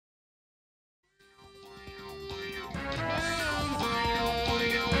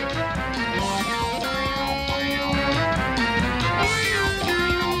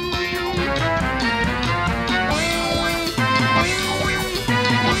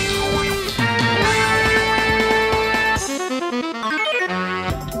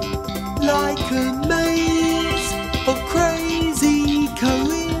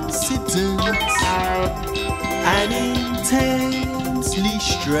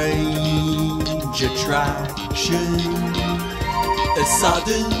strange attraction, a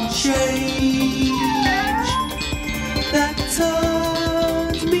sudden change that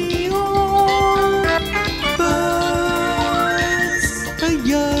turns me on, burns a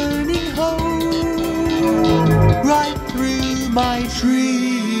yearning home right through my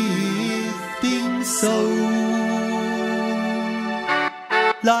drifting soul.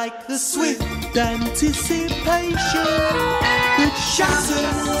 Like the swift anticipation that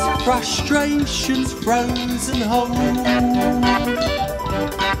shatters frustration's frozen hold.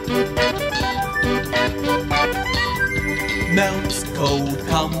 Melts cold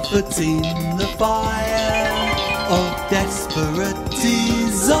comfort in the fire of desperate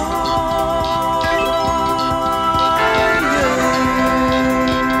desire.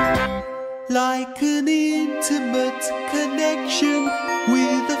 Like an intimate connection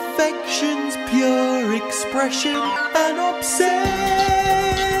with affection's pure expression, an obsession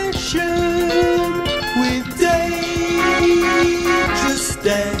with dangerous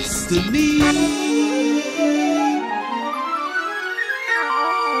destiny.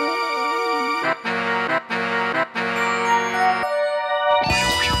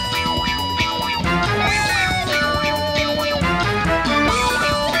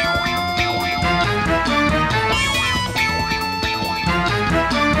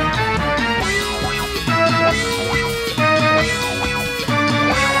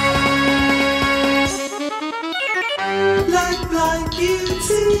 Like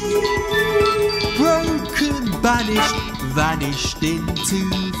beauty, broken, banished, vanished into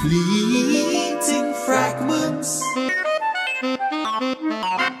fleeting fragments,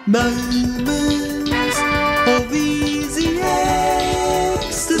 moments of easy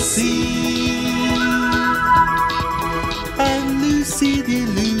ecstasy and lucid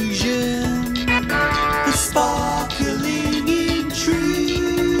illusion, the sparkling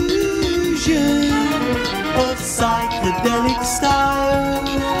intrusion of psychedelic style,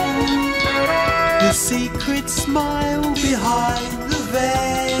 the secret smile behind the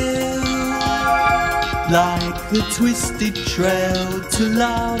veil, like the twisted trail to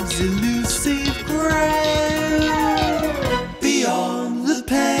love's elusive grail.